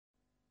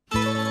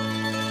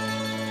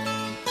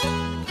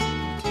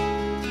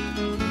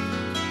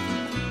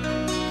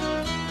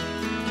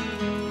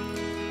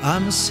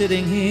I'm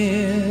sitting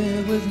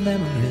here with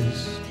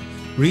memories,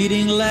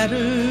 reading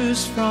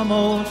letters from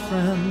old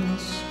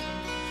friends,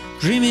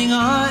 dreaming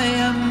I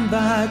am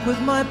back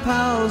with my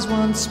pals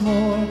once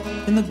more,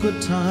 in the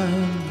good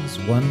times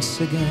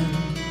once again.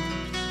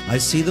 I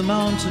see the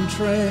mountain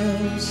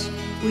trails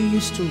we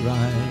used to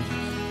ride,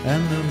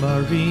 and the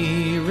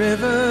Murray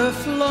River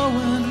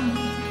flowing,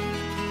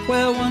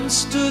 where once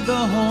stood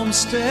the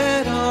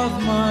homestead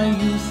of my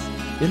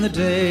youth, in the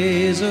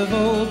days of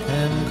old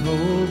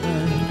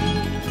Khancoban.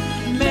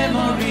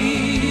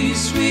 Memories,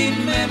 sweet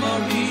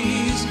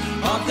memories,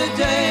 of the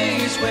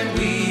days when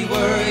we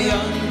were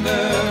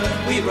younger.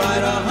 We'd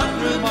ride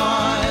 100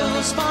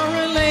 miles for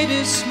a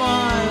lady's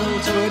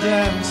smile, to a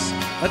dance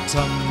at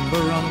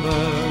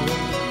Tumbarumba.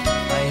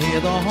 I hear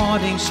the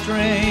haunting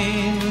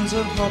strains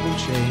of hobble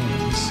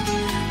chains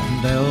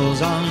and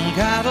bells on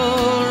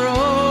cattle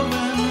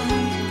rolling,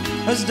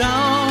 as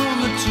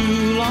down the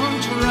too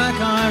long track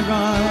I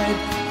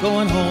ride,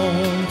 going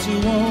home to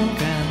old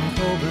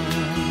Khancoban.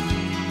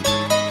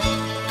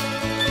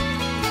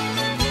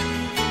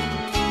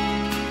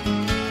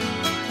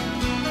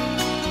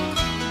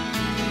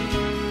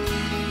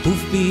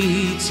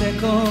 Hoofbeats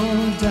echo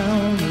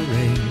down the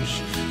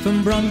range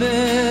from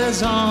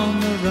Brumbies on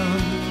the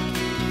run.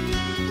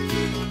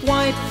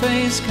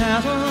 White-faced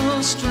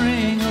cattle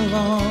string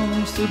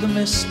along through the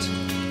mist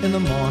in the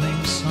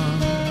morning sun,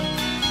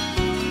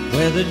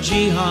 where the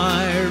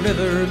Gee-High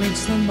River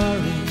meets the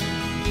Murray,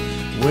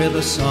 with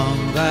a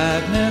song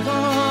that never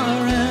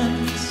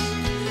ends,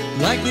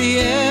 like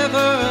the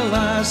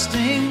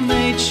everlasting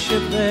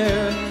mateship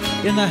there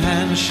in the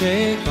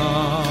handshake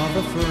of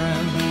a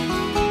friend.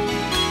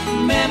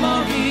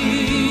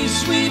 Memories,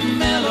 sweet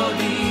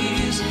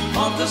melodies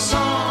of the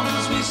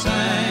songs we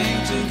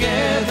sang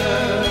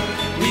together.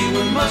 We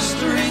were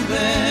mustering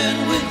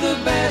then with the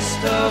best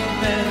of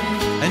men,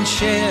 and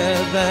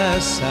shared their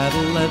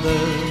saddle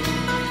leather.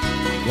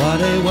 What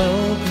a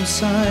welcome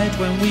sight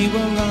when we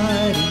were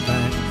riding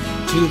back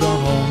to the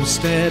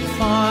homestead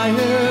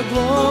fire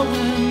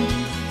glowing,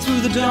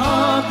 through the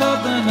dark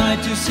of the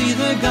night to see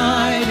the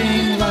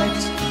guiding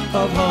light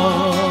of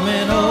home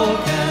in old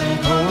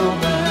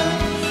Khancoban.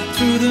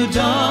 Through the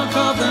dark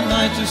of the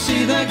night to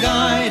see the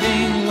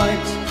guiding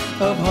light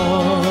of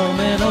home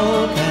in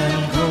old Khancoban.